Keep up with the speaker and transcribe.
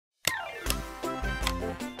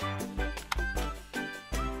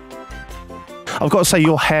I've got to say,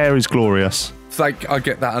 your hair is glorious. I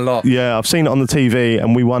get that a lot. Yeah, I've seen it on the TV,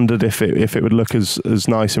 and we wondered if it would look as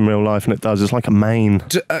nice in real life, and it does. It's like a mane.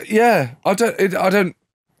 Yeah, I don't.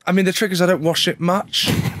 I mean, the trick is I don't wash it much.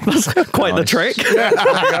 That's quite the trick. Yeah,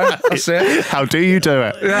 there you go. That's it. How do you do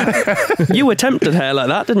it? Yeah. You attempted hair like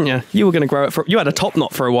that, didn't you? You were going to grow it you had a top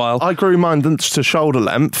knot for a while. I grew mine to shoulder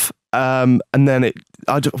length, and then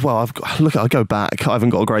I go back. I haven't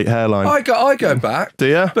got a great hairline. I go back. Do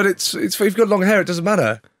you? But it's if you've got long hair, it doesn't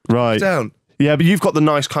matter. Right. It's down. Yeah, but you've got the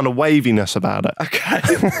nice kind of waviness about it. Okay,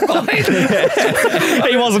 fine.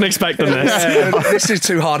 He wasn't expecting this. This is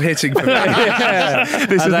too hard hitting for me.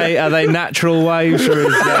 Are they natural waves, or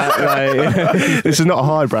is that This is not a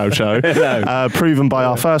highbrow show. No. Proven by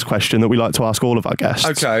our first question that we like to ask all of our guests.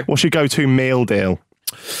 Okay. What's your go-to meal deal?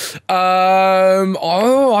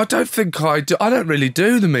 I don't think I do. I don't really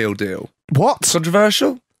do the meal deal. What?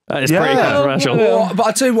 Controversial? That is pretty controversial. Well, but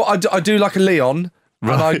I tell you what, I do like a Leon.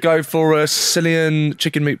 Right. And I go for a Sicilian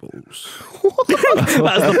chicken meatballs.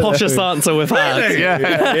 That's the poshest answer we've had. Really?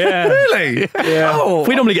 Yeah. Really? Yeah. Oh,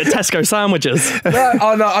 We normally get Tesco sandwiches. no,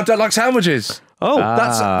 I don't like sandwiches. Oh,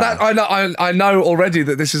 I know already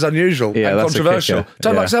that this is unusual and that's a controversial. kicker.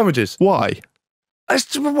 Don't like sandwiches. Why?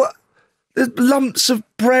 There's lumps of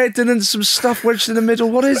bread and then some stuff wedged in the middle.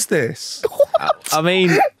 What is this? I mean,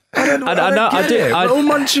 I don't know. We're all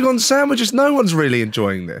munching on sandwiches. No one's really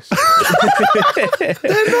enjoying this. They're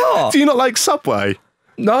not. Do you not like Subway?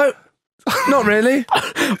 No, not really.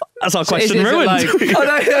 that's our is question it ruined. like- I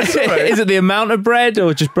know, that's right. is it the amount of bread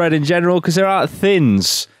or just bread in general? Because there are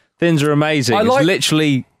thins. Thins are amazing. I like- it's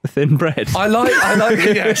literally thin bread. I like.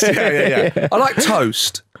 Yes, yeah. I like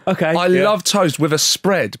toast. Okay. I love toast with a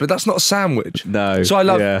spread, but that's not a sandwich. No, So I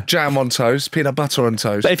love yeah. jam on toast, peanut butter on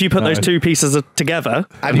toast, But if you put those two pieces together,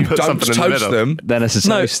 and you put don't something in the toast middle. them. Then it's a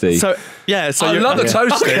toasty. so I you're- love a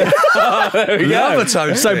toasty. Love a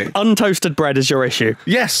toasty. So untoasted bread is your issue.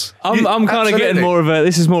 Yes, I'm kind of absolutely. getting more of a.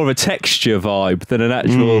 This is more of a texture vibe than an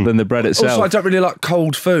actual than the bread itself. Also, I don't really like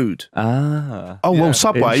cold food. Ah. Oh, well,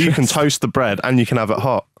 Subway, you can toast the bread and you can have it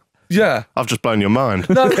hot. Yeah. I've just blown your mind.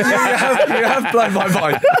 No, you have blown my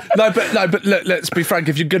mind. No, but look, let's be frank.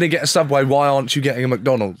 If you're going to get a Subway, why aren't you getting a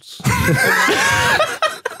McDonald's?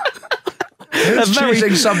 Who's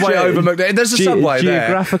choosing Subway over McDonald's? There's a Subway there.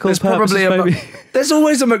 Geographical There's probably purposes, There's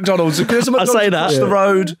always a McDonald's. There's a McDonald's say that. across the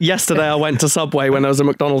road. Yesterday I went to Subway when there was a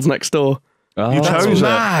McDonald's next door. Oh. You chose it.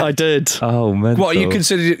 mad. I did. Oh, mental. What you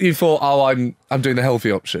considered? You thought, I'm doing the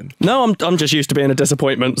healthy option. No, I'm just used to being a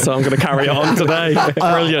disappointment, so I'm going to carry it on today.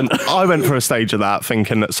 Brilliant. I went for a stage of that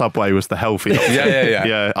thinking that Subway was the healthy option. Yeah.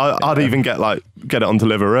 Yeah, I'd even get it on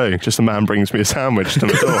Deliveroo. Just a man brings me a sandwich to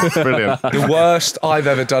the door. Brilliant. The worst I've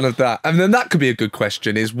ever done of that, and then that could be a good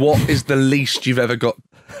question: is what is the least you've ever got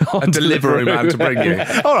a Deliveroo man to bring you?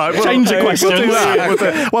 All right, well, Change the we'll question. do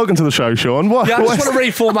that. Welcome to the show, Sean. Yeah, I just want to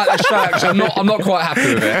reformat that show. Actually, I'm not quite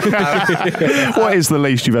happy with it. What is the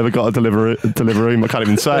least you've ever got a Deliveroo? I can't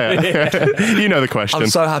even say it. You know the question. I'm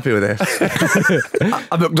so happy with this.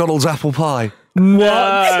 A McDonald's apple pie.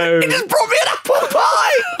 No. He just brought me an apple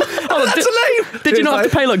pie. Oh, That's a leave. Did you not have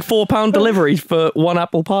to pay like £4 delivery for one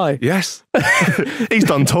apple pie? Yes. He's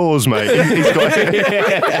done tours, mate.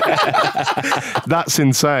 That's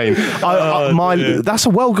insane. That's a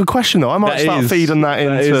good question, though. I might start feeding that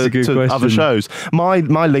into other shows. My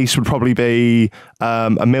least would probably be a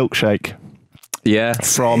milkshake. Yeah.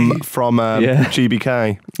 From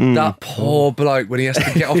GBK. That poor bloke when he has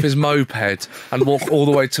to get off his moped and walk all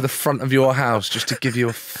the way to the front of your house just to give you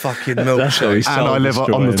a fucking milkshake. And I live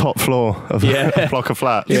on the top floor of a block of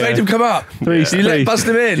flats. You made him come up. You bust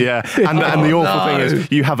him in. Yeah, and the awful thing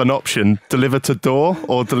is you have an option: deliver to door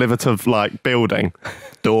or deliver to building.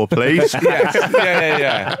 Door, please.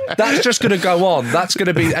 Yeah. That's just going to go on. That's going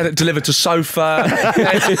to be delivered to sofa.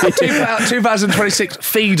 2026.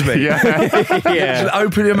 Feed me. Yeah. Just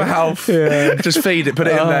open your mouth. Just feed it. Put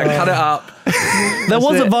it in there. Cut it up. There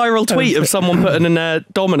was a viral tweet of someone putting in their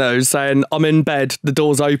Domino's saying, "I'm in bed, the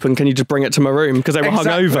door's open, can you just bring it to my room?" Because they were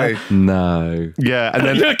hungover. No. Yeah, and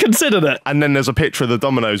then You considered it. and then there's a picture of the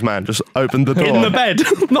Domino's man just opened the door In the bed.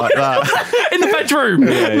 Not like that. in the bedroom.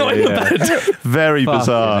 Not in the bed. Very Fucking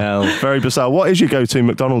bizarre. hell. Very bizarre. What is your go-to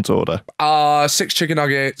McDonald's order? 6 chicken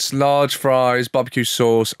nuggets, large fries, barbecue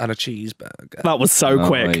sauce, and a cheeseburger. That was so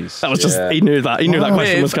quick. Nice. That was just, he knew that. He knew that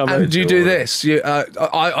question was coming. And you do this.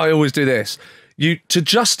 I always do this. To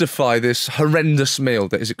justify this horrendous meal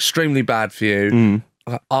that is extremely bad for you,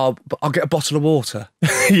 I'll get a bottle of water.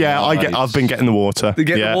 Yeah, I've been getting the water. You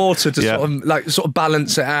get the water to sort of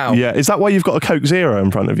balance it out. Yeah, is that why you've got a Coke Zero in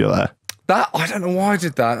front of you there? That I don't know why I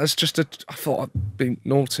did that. That's just I thought I'd been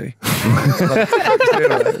naughty. No,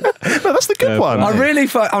 that's the good one. I'm really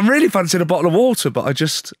fancying a bottle of water, but I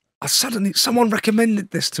suddenly someone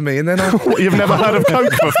recommended this to me, and then You've never heard of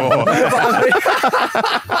Coke before, but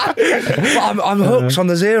I'm hooked on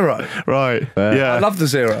the zero. right? Yeah, I love the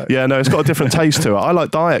zero. Yeah, no, it's got a different taste to it. I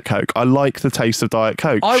like Diet Coke. I like the taste of Diet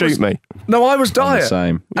Coke. Shoot me. No, I was diet.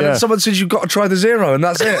 same. And then someone said you've got to try the zero, and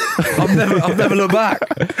that's it. I've never looked back.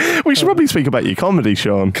 We should probably speak about your comedy,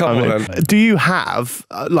 Sean. Come on. Do you have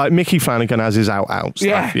like Mickey Flanagan has his out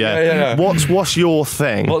stuff? Yeah. What's your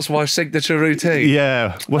thing? What's my signature routine?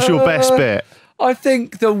 Yeah. What's your best bit? I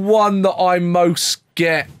think the one that I most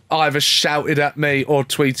get either shouted at me or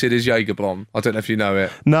tweeted is Jaeger Bomb. I don't know if you know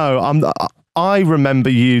it. No, I remember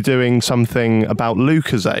you doing something about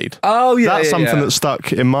Lucozade. Oh yeah, that's something that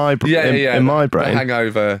stuck in my in my brain. The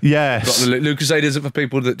hangover. Yes, Lucozade isn't for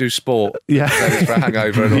people that do sport. Yeah, it's for a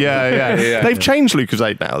hangover. And all yeah. They've changed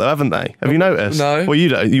Lucozade now, though, haven't they? Have you noticed? No. Well,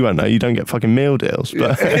 you won't know. You don't get fucking meal deals.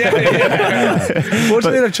 But What do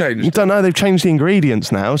you mean they've changed? Don't know. They've changed the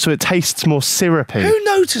ingredients now, so it tastes more syrupy. Who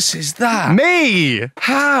notices that? Me.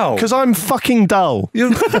 How? Because I'm fucking dull. Are you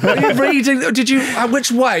reading? Did you?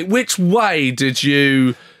 Which way did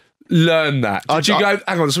you learn that? Did you go,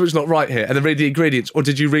 hang on, something's not right here, and then read the ingredients, or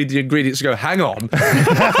did you read the ingredients and go, hang on,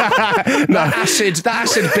 that acid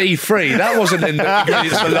B3, that wasn't in the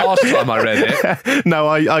ingredients the last time I read it. No,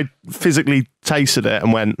 I physically tasted it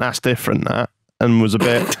and went, that's different, that, and was a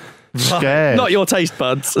bit scared. Not your taste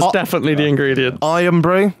buds. It's definitely the ingredient. Iron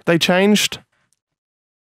Brew, they changed.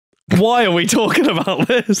 Why are we talking about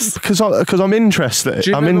this? Because I'm interested. Do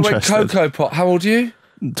you remember when Cocoa Pot? How old are you?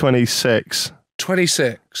 26.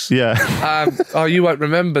 26. Yeah. You won't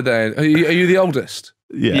remember then. Are you the oldest?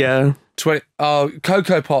 Yeah. 20.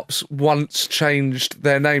 Cocoa Pops once changed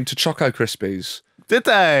their name to Choco Krispies. Did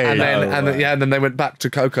they? And then they went back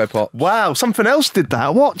to Cocoa Pop. Wow, something else did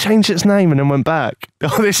that. What? Changed its name and then went back.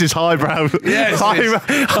 Oh, this is highbrow. Yes, highbrow.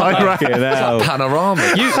 Like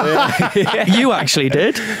Panorama. You actually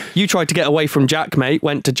did. You tried to get away from Jack, mate.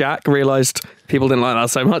 Went to Jack, realised people didn't like that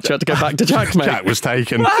so much. You had to go back to Jack, mate. Jack was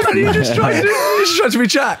taken. What? You just tried to be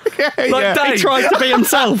Jack. Like Dave. He tried to be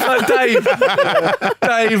himself. Like Dave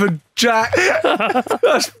and Jack.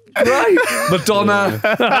 That's great. Madonna.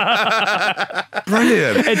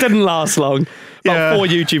 Brilliant. It didn't last long. About 4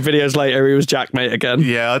 YouTube videos later, he was Jack, mate, again.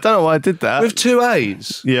 Yeah, I don't know why I did that. With 2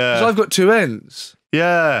 A's. Yeah. Because I've got 2 N's.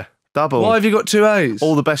 Yeah, double. Why have you got 2 A's?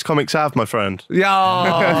 All the best comics have, my friend.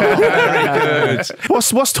 Yeah, very good.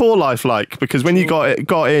 What's tour life like? Because when you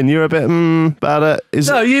got in, you're a bit about it.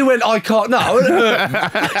 No, you went, I can't. No.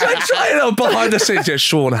 Behind the scenes, yeah,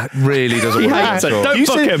 Sean really doesn't want to it. Don't you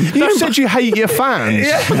book said, him. You said you hate your fans.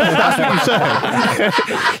 Yeah. That's what you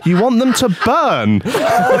said. You want them to burn.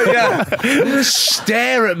 Oh, yeah. They just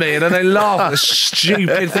stare at me and then they laugh at the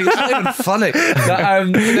stupid thing. It's not even funny.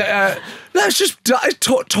 No, it's just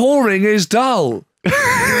touring is dull.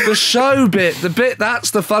 The show bit,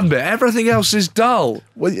 that's the fun bit. Everything else is dull.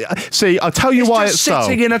 Well, see, I'll tell you why it's dull.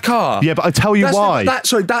 Sitting in a car. Yeah, but I tell you why.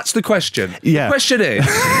 That's the question. Yeah. The question is,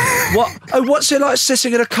 what's it like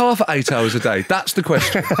sitting in a car for 8 hours a day? That's the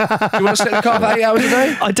question. Do you want to sit in a car for 8 hours a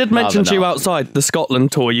day? I did mention to you outside the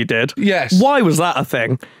Scotland tour you did. Yes. Why was that a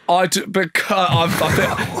thing? I think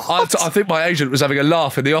my agent was having a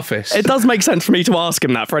laugh in the office. It does make sense for me to ask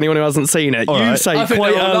him that for anyone who hasn't seen it. You say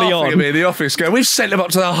quite early on. At me in the office, going, we've sent him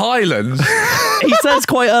up to the Highlands. He says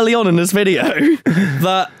quite early on in this video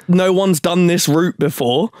that no one's done this route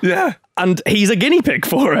before. Yeah. And he's a guinea pig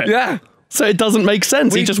for it. Yeah. So it doesn't make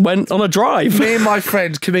sense. He just went on a drive. Me and my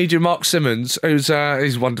friend, comedian Mark Simmons,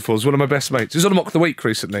 he's wonderful. He's one of my best mates. He was on a Mock the Week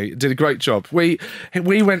recently. Did a great job. We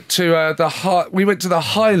went to the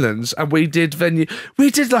Highlands and we did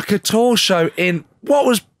like a tour show in what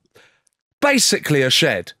was basically a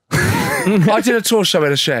shed. I did a tour show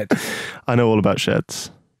in a shed. I know all about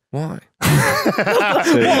sheds. Why?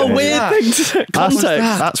 What a weird thing to context.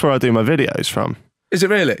 That's where I do my videos from. Is it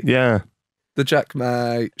really? Yeah. The Jack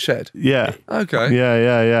May shed? Yeah. Okay.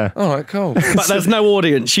 Yeah. All right, cool. But there's no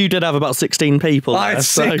audience. You did have about 16 people. I had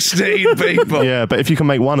 16 people. Yeah, but if you can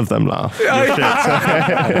make one of them laugh.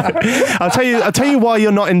 I'll tell you why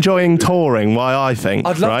you're not enjoying touring, why I think.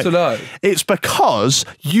 I'd love to know. It's because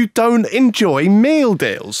you don't enjoy meal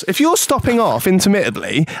deals. If you're stopping off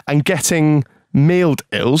intermittently and getting meal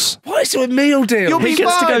deals. What is it with meal deals? He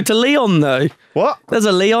gets to go to Leon, though. What? There's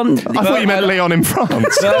a Leon. I thought you meant Leon in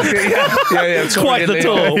France. Yeah. It's quite the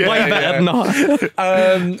tour. Way better than not.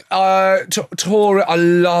 Tour. I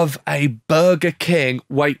love a Burger King.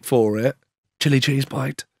 Wait for it. Chili cheese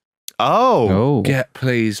bite. Oh.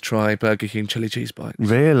 Please try Burger King chili cheese bites.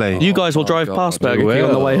 Really? You guys will drive past Burger King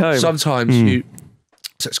on the way home. Sometimes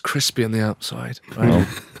so it's crispy on the outside, right?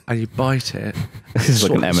 And you bite it. This is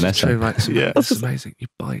like an M&S. True, right? It's amazing. You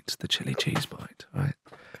bite the chili cheese bite, right?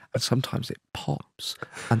 And sometimes it pops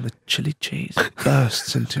and the chili cheese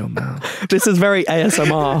bursts into your mouth. This is very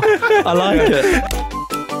ASMR. I like it.